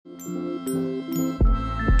Get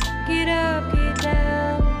up, get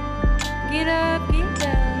down. Get up, get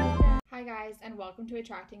down. Hi guys, and welcome to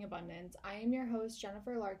Attracting Abundance. I am your host,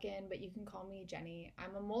 Jennifer Larkin, but you can call me Jenny.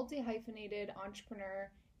 I'm a multi-hyphenated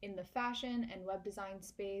entrepreneur in the fashion and web design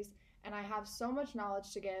space, and I have so much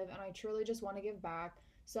knowledge to give, and I truly just want to give back.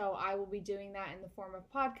 So I will be doing that in the form of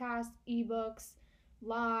podcasts, ebooks,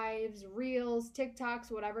 lives, reels, TikToks,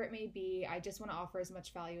 whatever it may be. I just want to offer as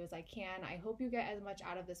much value as I can. I hope you get as much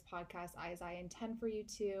out of this podcast as I intend for you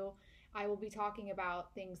to. I will be talking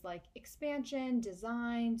about things like expansion,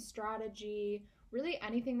 design, strategy, really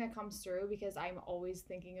anything that comes through because I'm always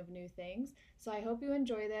thinking of new things. So I hope you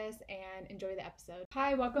enjoy this and enjoy the episode.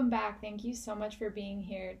 Hi, welcome back. Thank you so much for being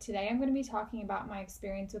here. Today I'm going to be talking about my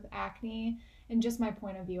experience with acne and just my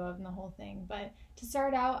point of view of the whole thing. But to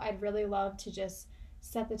start out, I'd really love to just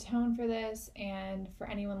set the tone for this, and for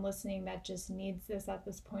anyone listening that just needs this at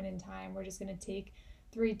this point in time, we're just going to take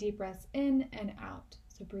 3 deep breaths in and out.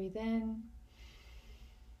 So breathe in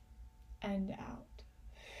and out,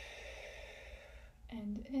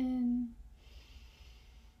 and in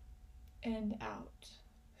and out,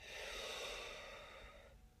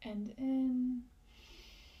 and in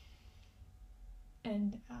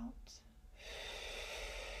and out.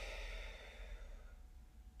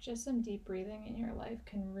 Just some deep breathing in your life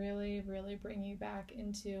can really, really bring you back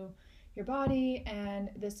into your body, and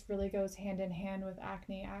this really goes hand in hand with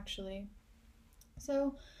acne actually.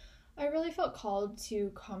 So I really felt called to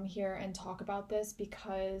come here and talk about this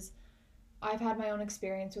because I've had my own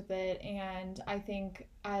experience with it, and I think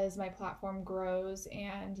as my platform grows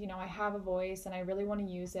and, I have a voice and I really want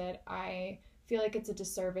to use it, I feel like it's a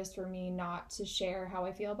disservice for me not to share how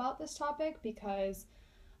I feel about this topic because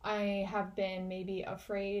I have been maybe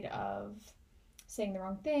afraid of saying the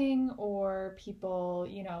wrong thing or people,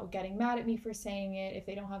 getting mad at me for saying it if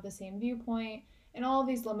they don't have the same viewpoint. And all of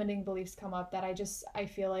these limiting beliefs come up that I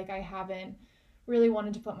feel like I haven't really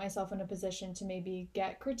wanted to put myself in a position to maybe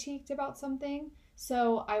get critiqued about something.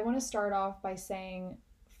 So I want to start off by saying,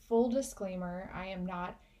 full disclaimer, I am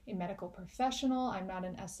not a medical professional. I'm not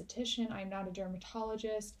an esthetician. I'm not a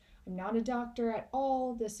dermatologist. I'm not a doctor at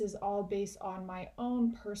all. This is all based on my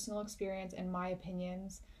own personal experience and my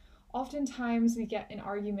opinions. Oftentimes we get in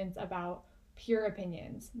arguments about pure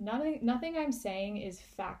opinions. Nothing I'm saying is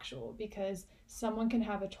factual because someone can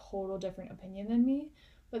have a total different opinion than me.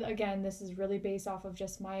 But again, this is really based off of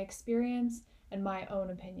just my experience and my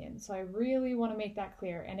own opinion. So I really want to make that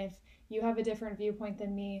clear. And if you have a different viewpoint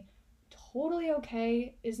than me, totally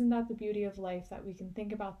okay. Isn't that the beauty of life, that we can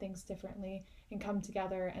think about things differently and come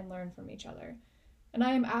together and learn from each other? And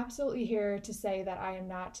I am absolutely here to say that I am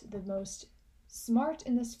not the most smart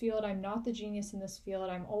in this field. I'm not the genius in this field.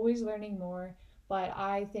 I'm always learning more. But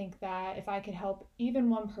I think that if I could help even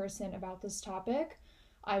one person about this topic,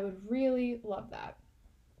 I would really love that.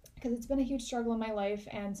 Because it's been a huge struggle in my life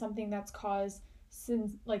and something that's caused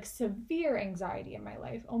severe anxiety in my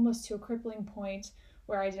life, almost to a crippling point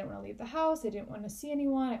where I didn't want to leave the house, I didn't want to see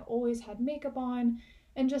anyone, I always had makeup on,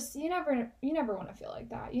 and just you never want to feel like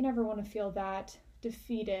that. You never want to feel that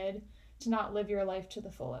defeated to not live your life to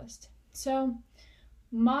the fullest. So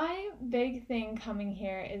my big thing coming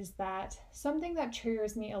here is that something that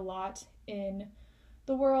triggers me a lot in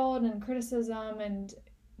the world and criticism and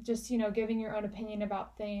just, giving your own opinion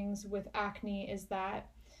about things with acne is that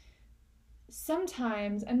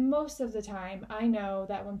sometimes, and most of the time, I know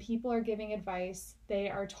that when people are giving advice, they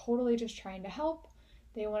are totally just trying to help.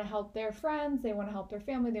 They want to help their friends, they want to help their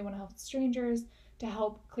family, they want to help strangers to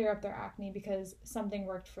help clear up their acne because something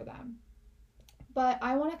worked for them. But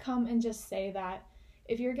I want to come and just say that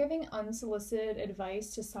if you're giving unsolicited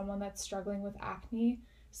advice to someone that's struggling with acne,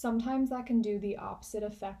 sometimes that can do the opposite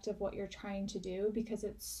effect of what you're trying to do because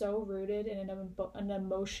it's so rooted in an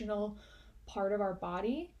emotional part of our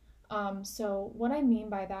body. So what I mean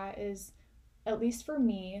by that is, at least for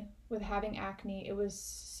me, with having acne, it was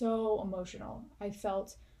so emotional. I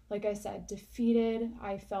felt, like I said, defeated.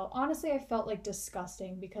 I felt like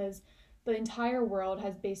disgusting because the entire world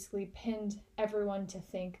has basically pinned everyone to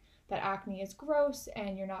think that acne is gross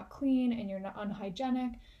and you're not clean and you're not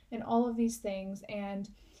unhygienic and all of these things. And,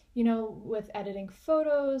 with editing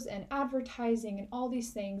photos and advertising and all these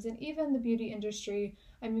things, and even the beauty industry,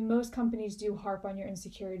 most companies do harp on your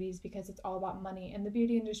insecurities because it's all about money, and the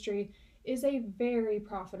beauty industry is a very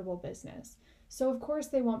profitable business. So of course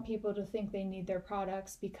they want people to think they need their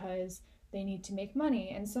products because they need to make money,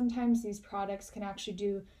 and sometimes these products can actually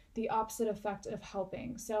do the opposite effect of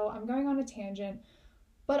helping. So I'm going on a tangent,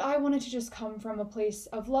 but I wanted to just come from a place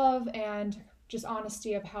of love and just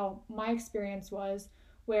honesty of how my experience was,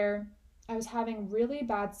 where I was having really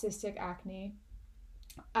bad cystic acne.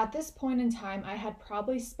 At this point in time, I had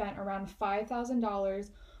probably spent around $5,000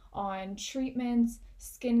 on treatments,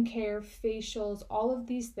 skincare, facials, all of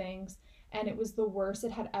these things, and it was the worst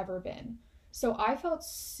it had ever been. So I felt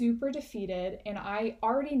super defeated, and I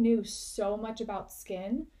already knew so much about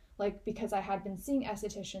skin, like because I had been seeing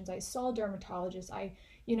estheticians, I saw dermatologists, I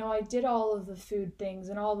did all of the food things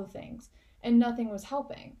and all the things, and nothing was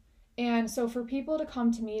helping. And so for people to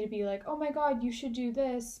come to me to be like, "Oh my god, you should do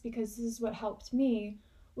this because this is what helped me,"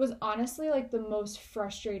 was honestly like the most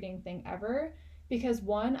frustrating thing ever, because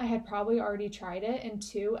one, I had probably already tried it, and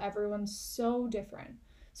two, everyone's so different.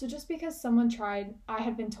 So just because someone tried, I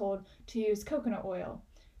had been told to use coconut oil.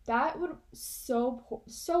 That would so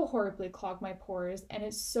horribly clog my pores, and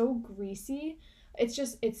it's so greasy.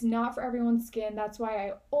 It's not for everyone's skin. That's why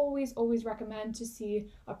I always recommend to see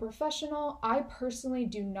a professional. I personally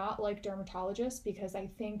do not like dermatologists because I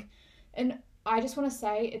think, and I just want to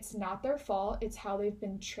say, it's not their fault. It's how they've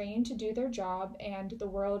been trained to do their job, and the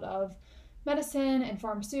world of medicine and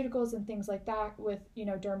pharmaceuticals and things like that. With,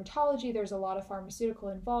 dermatology, there's a lot of pharmaceutical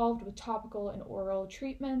involved with topical and oral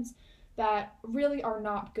treatments that really are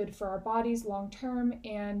not good for our bodies long term.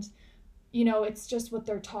 And it's just what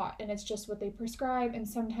they're taught, and it's just what they prescribe. And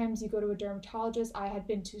sometimes you go to a dermatologist. I had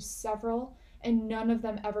been to several, and none of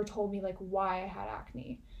them ever told me like why I had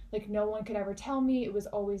acne. Like no one could ever tell me. It was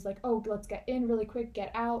always like, "Oh, let's get in really quick,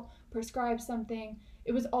 get out, prescribe something."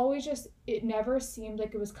 It was always just, it never seemed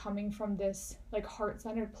like it was coming from this like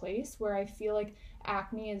heart-centered place, where I feel like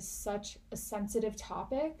acne is such a sensitive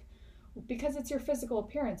topic because it's your physical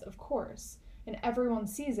appearance, of course, and everyone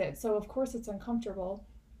sees it. So of course it's uncomfortable.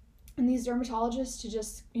 And these dermatologists to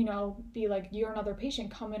just, be like, "You're another patient,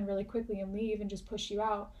 come in really quickly and leave," and just push you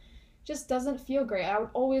out, just doesn't feel great. I would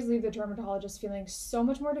always leave the dermatologist feeling so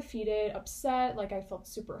much more defeated, upset, like I felt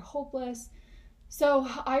super hopeless. So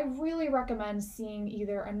I really recommend seeing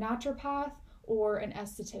either a naturopath or an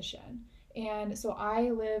esthetician. And so I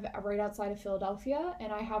live right outside of Philadelphia,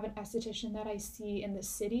 and I have an esthetician that I see in the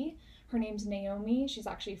city. Her name's Naomi. She's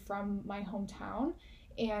actually from my hometown,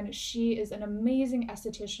 and she is an amazing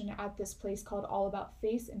esthetician at this place called All About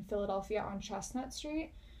Face in Philadelphia on Chestnut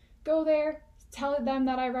Street. Go there, tell them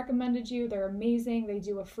that I recommended you. They're amazing. They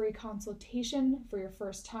do a free consultation for your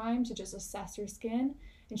first time to just assess your skin,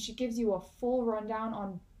 and she gives you a full rundown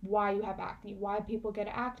on why you have acne, why people get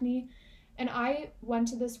acne. And I went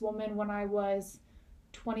to this woman when I was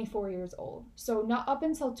 24 years old. So not up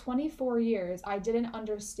until 24 years, I didn't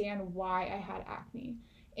understand why I had acne.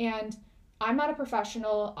 And I'm not a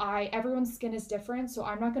professional. Everyone's skin is different, so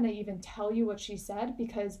I'm not going to even tell you what she said,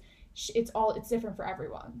 because it's different for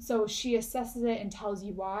everyone. So she assesses it and tells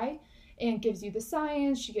you why, and gives you the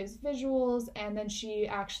science. She gives visuals, and then she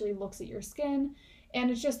actually looks at your skin, and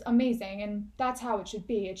it's just amazing. And that's how it should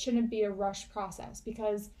be. It shouldn't be a rushed process,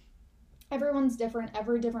 because everyone's different.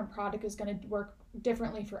 Every different product is going to work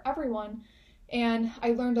differently for everyone. And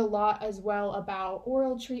I learned a lot as well about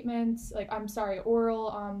oral treatments,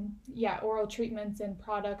 oral treatments and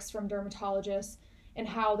products from dermatologists, and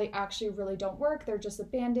how they actually really don't work. They're just a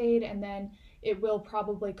band-aid, and then it will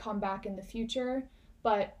probably come back in the future.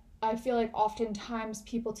 But I feel like oftentimes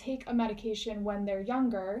people take a medication when they're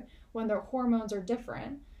younger, when their hormones are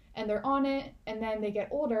different, and they're on it, and then they get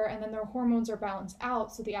older, and then their hormones are balanced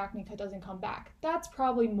out, so the acne doesn't come back. That's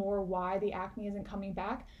probably more why the acne isn't coming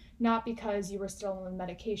back, not because you were still on the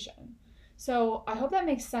medication. So I hope that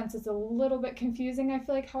makes sense. It's a little bit confusing, I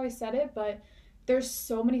feel like, how I said it, but there's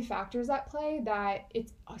so many factors at play that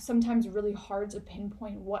it's sometimes really hard to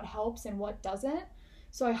pinpoint what helps and what doesn't.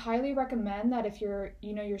 So I highly recommend that if you're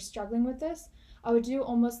struggling with this, I would do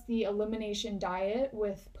almost the elimination diet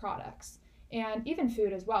with products. And even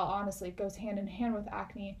food as well, honestly, it goes hand in hand with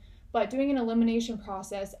acne. But doing an elimination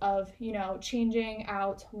process of, changing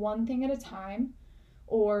out one thing at a time,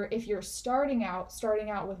 or if you're starting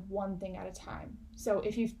out with one thing at a time. So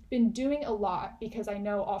if you've been doing a lot, because I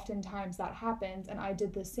know oftentimes that happens, and I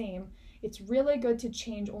did the same, it's really good to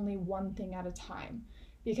change only one thing at a time.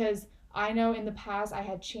 Because I know in the past I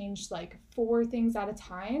had changed like 4 things at a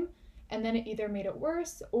time, and then it either made it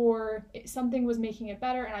worse or something was making it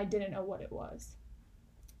better and I didn't know what it was.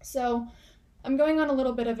 So I'm going on a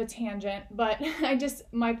little bit of a tangent, but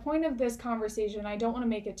my point of this conversation, I don't want to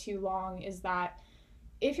make it too long, is that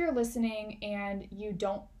if you're listening and you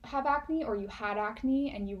don't have acne, or you had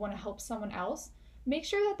acne and you want to help someone else, make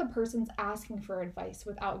sure that the person's asking for advice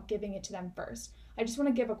without giving it to them first. I just want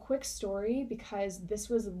to give a quick story, because this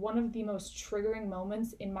was one of the most triggering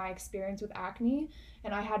moments in my experience with acne,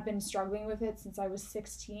 and I had been struggling with it since I was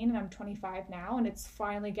 16, and I'm 25 now, and it's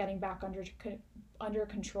finally getting back under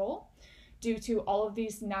control. due to all of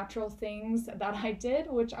these natural things that I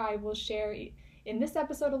did, which I will share in this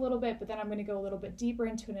episode a little bit, but then I'm going to go a little bit deeper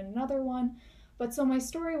into it in another one. But so my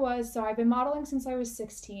story was, so I've been modeling since I was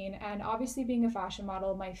 16, and obviously being a fashion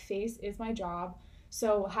model, my face is my job.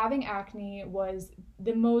 So having acne was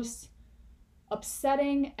the most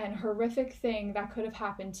upsetting and horrific thing that could have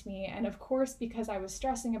happened to me. And of course, because I was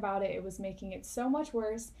stressing about it, it was making it so much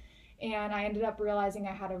worse. And I ended up realizing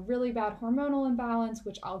I had a really bad hormonal imbalance,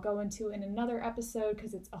 which I'll go into in another episode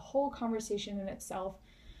because it's a whole conversation in itself.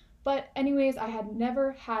 But anyways, I had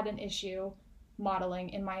never had an issue modeling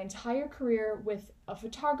in my entire career with a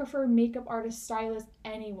photographer, makeup artist, stylist,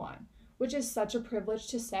 anyone, which is such a privilege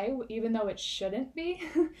to say, even though it shouldn't be,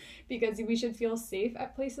 because we should feel safe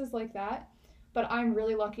at places like that. But I'm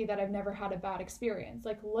really lucky that I've never had a bad experience,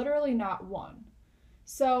 like literally not one.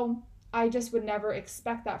 So I just would never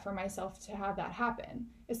expect that for myself to have that happen,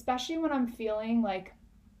 especially when I'm feeling like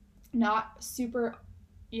not super,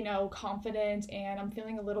 confident and I'm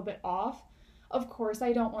feeling a little bit off. Of course,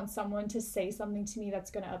 I don't want someone to say something to me that's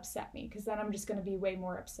going to upset me, because then I'm just going to be way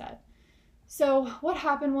more upset. So what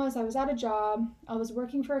happened was I was at a job. I was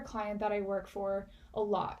working for a client that I work for a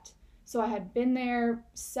lot. So I had been there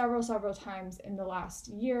several times in the last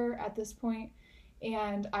year at this point,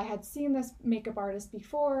 and I had seen this makeup artist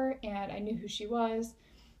before, and I knew who she was,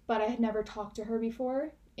 but I had never talked to her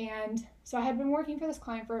before. And so I had been working for this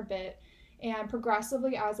client for a bit, and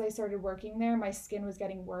progressively as I started working there, my skin was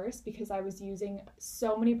getting worse because I was using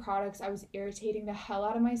so many products. I was irritating the hell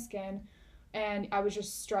out of my skin, and I was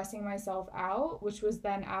just stressing myself out, which was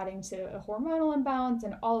then adding to a hormonal imbalance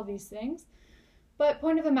and all of these things. But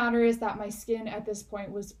point of the matter is that my skin at this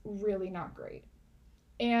point was really not great.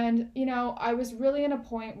 And, I was really in a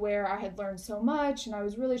point where I had learned so much, and I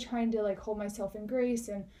was really trying to hold myself in grace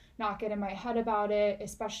and not get in my head about it,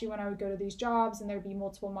 especially when I would go to these jobs and there'd be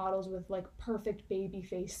multiple models with perfect baby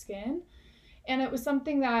face skin. And it was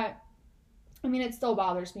something that, it still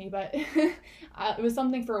bothers me, but it was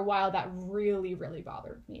something for a while that really, really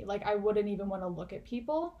bothered me. I wouldn't even want to look at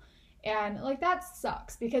people. And that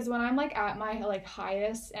sucks, because when I'm at my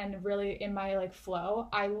highest and really in my flow,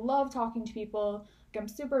 I love talking to people. I'm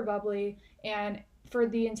super bubbly, and for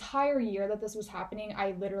the entire year that this was happening,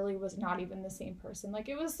 I literally was not even the same person.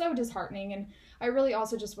 It was so disheartening. And I really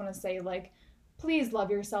also just want to say, please love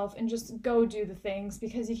yourself and just go do the things,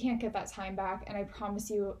 because you can't get that time back, and I promise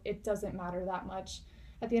you it doesn't matter that much.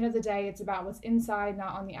 At the end of the day, it's about what's inside,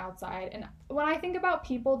 not on the outside. And when I think about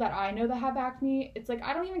people that I know that have acne, it's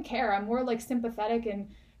I don't even care. I'm more sympathetic and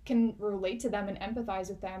can relate to them and empathize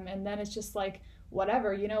with them. And then it's just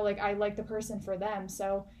whatever, I like the person for them.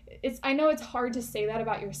 So I know it's hard to say that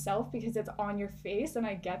about yourself because it's on your face, and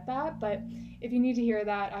I get that. But if you need to hear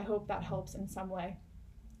that, I hope that helps in some way.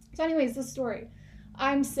 So anyways, the story.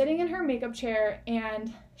 I'm sitting in her makeup chair,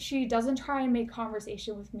 and she doesn't try and make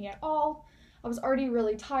conversation with me at all. I was already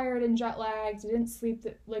really tired and jet lagged. I didn't sleep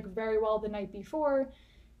very well the night before.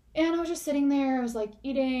 And I was just sitting there. I was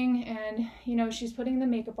eating, and she's putting the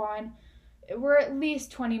makeup on. We're at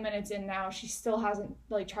least 20 minutes in now. She still hasn't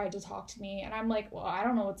tried to talk to me. And I'm well, I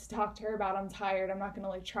don't know what to talk to her about. I'm tired. I'm not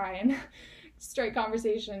going to try and straight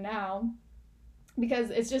conversation now,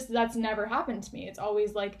 because it's just, that's never happened to me. It's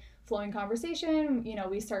always flowing conversation.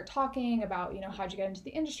 We start talking about, how'd you get into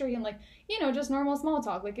the industry, and just normal small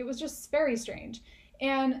talk. It was just very strange.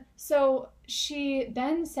 And so she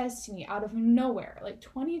then says to me out of nowhere,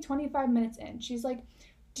 25 minutes in, she's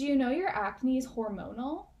do you know your acne is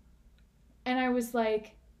hormonal? And I was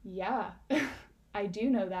yeah, I do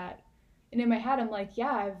know that. And in my head, I'm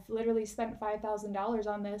yeah, I've literally spent $5,000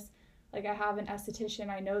 on this. I have an esthetician,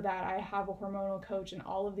 I know that. I have a hormonal coach and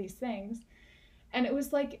all of these things. And it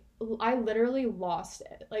was I literally lost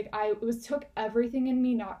it. Took everything in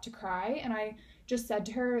me not to cry. And I just said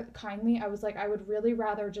to her kindly, I was I would really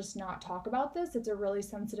rather just not talk about this. It's a really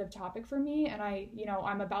sensitive topic for me. And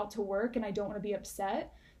I'm about to work and I don't want to be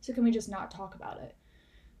upset. So can we just not talk about it?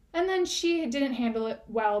 And then she didn't handle it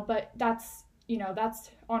well, but that's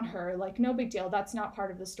on her. No big deal. That's not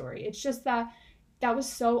part of the story. It's just that was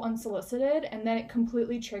so unsolicited, and then it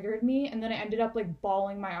completely triggered me, and then I ended up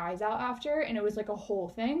bawling my eyes out after, and it was a whole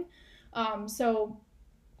thing. So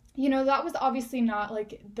that was obviously not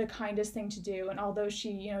the kindest thing to do, and although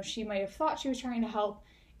she might have thought she was trying to help,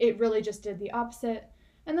 it really just did the opposite.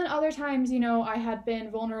 And then other times, I had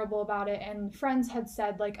been vulnerable about it, and friends had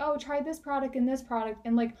said oh, try this product and this product,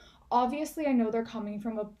 and obviously I know they're coming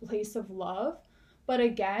from a place of love. But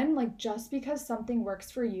again, just because something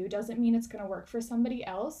works for you doesn't mean it's going to work for somebody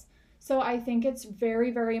else. So I think it's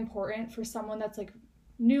very, very important for someone that's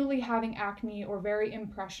newly having acne or very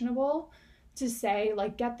impressionable to say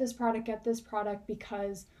like, get this product,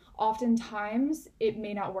 because oftentimes it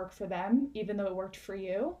may not work for them, even though it worked for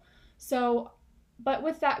you. So, but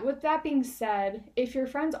with that being said, if your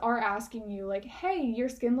friends are asking you like, hey, your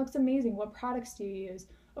skin looks amazing, what products do you use?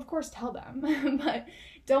 Of course, tell them, but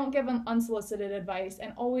don't give them unsolicited advice,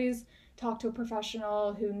 and always talk to a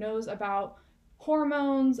professional who knows about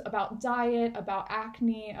hormones, about diet, about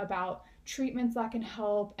acne, about treatments that can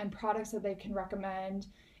help, and products that they can recommend.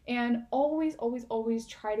 And always, always, always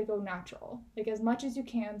try to go natural, like as much as you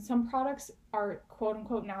can. Some products are quote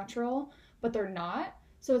unquote natural, but they're not.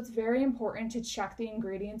 So it's very important to check the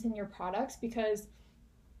ingredients in your products, because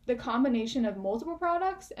the combination of multiple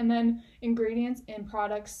products and then ingredients in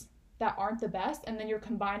products that aren't the best, and then you're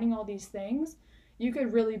combining all these things, you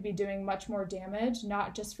could really be doing much more damage,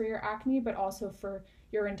 not just for your acne, but also for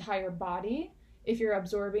your entire body if you're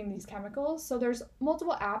absorbing these chemicals. So there's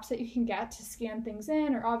multiple apps that you can get to scan things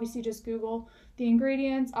in, or obviously just Google the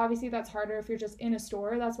ingredients. Obviously that's harder if you're just in a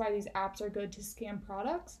store. That's why these apps are good to scan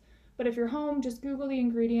products. But if you're home, just Google the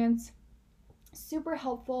ingredients. Super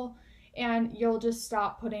helpful, and you'll just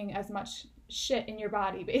stop putting as much shit in your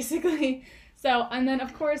body, basically. So, and then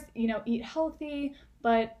of course, eat healthy,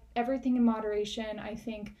 but everything in moderation. I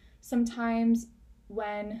think sometimes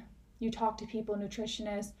when you talk to people,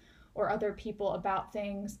 nutritionists or other people about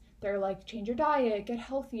things, they're like, change your diet, get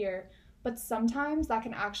healthier. But sometimes that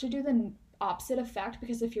can actually do the opposite effect,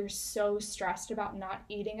 because if you're so stressed about not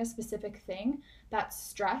eating a specific thing, that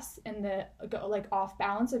stress and the like off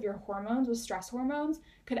balance of your hormones with stress hormones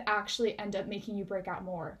could actually end up making you break out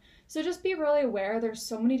more. So just be really aware. There's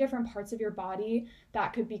so many different parts of your body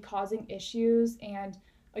that could be causing issues. And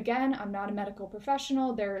again, I'm not a medical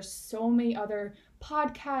professional. There's so many other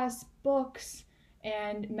podcasts, books,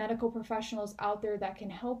 and medical professionals out there that can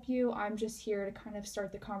help you. I'm just here to kind of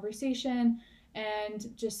start the conversation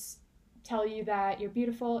and just tell you that you're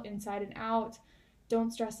beautiful inside and out.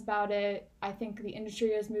 Don't stress about it. I think the industry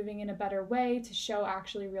is moving in a better way to show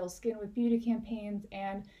actually real skin with beauty campaigns,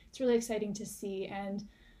 and it's really exciting to see. And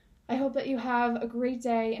I hope that you have a great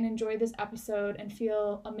day and enjoy this episode and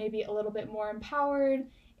feel maybe a little bit more empowered.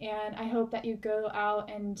 And I hope that you go out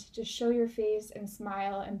and just show your face and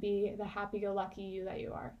smile and be the happy-go-lucky you that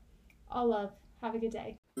you are. All love. Have a good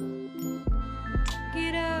day.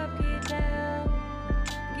 Get up, get down,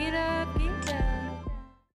 get up,